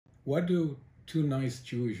What do two nice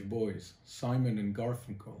Jewish boys, Simon and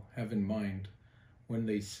Garfunkel, have in mind when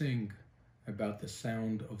they sing about the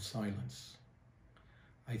sound of silence?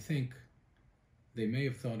 I think they may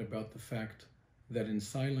have thought about the fact that in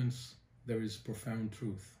silence there is profound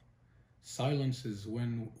truth. Silence is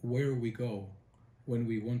where we go when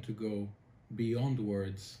we want to go beyond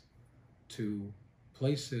words to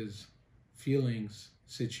places, feelings,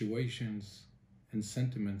 situations, and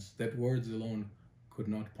sentiments that words alone could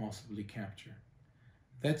not possibly capture.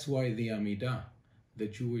 That's why the Amidah, the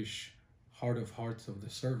Jewish heart of hearts of the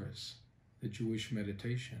service, the Jewish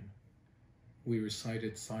meditation, we recite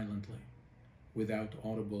it silently, without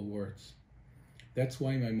audible words. That's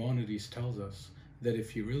why Maimonides tells us that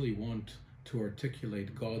if you really want to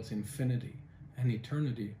articulate God's infinity and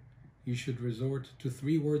eternity, you should resort to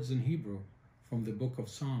 3 words in Hebrew from the book of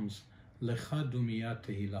Psalms, Lecha Dumiyat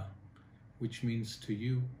Tehillah, which means to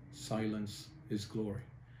you, silence is glory.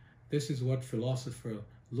 This is what philosopher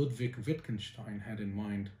Ludwig Wittgenstein had in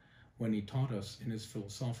mind when he taught us in his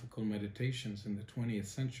philosophical meditations in the 20th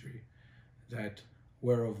century that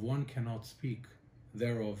whereof one cannot speak,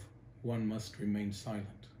 thereof one must remain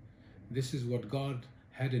silent. This is what God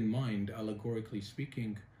had in mind, allegorically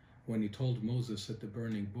speaking, when he told Moses at the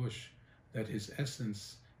burning bush that his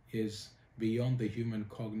essence is beyond the human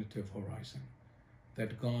cognitive horizon,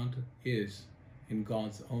 that God is, in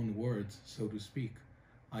God's own words, so to speak,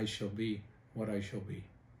 I shall be what I shall be.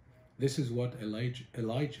 This is what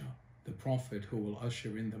Elijah, the prophet who will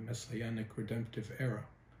usher in the messianic redemptive era,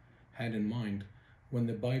 had in mind when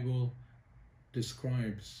the Bible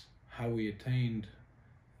describes how he attained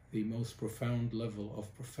the most profound level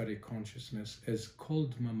of prophetic consciousness as Kol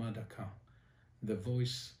Dmama Daka, the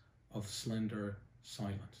voice of slender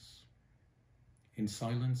silence. In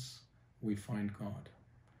silence, we find God.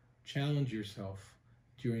 Challenge yourself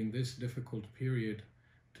during this difficult period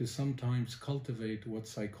to sometimes cultivate what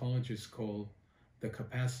psychologists call the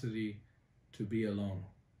capacity to be alone.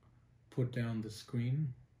 Put down the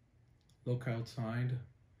screen, look outside,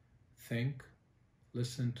 think,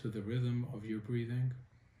 listen to the rhythm of your breathing,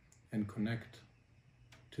 and connect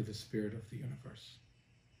to the spirit of the universe.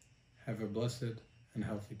 Have a blessed and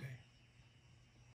healthy day.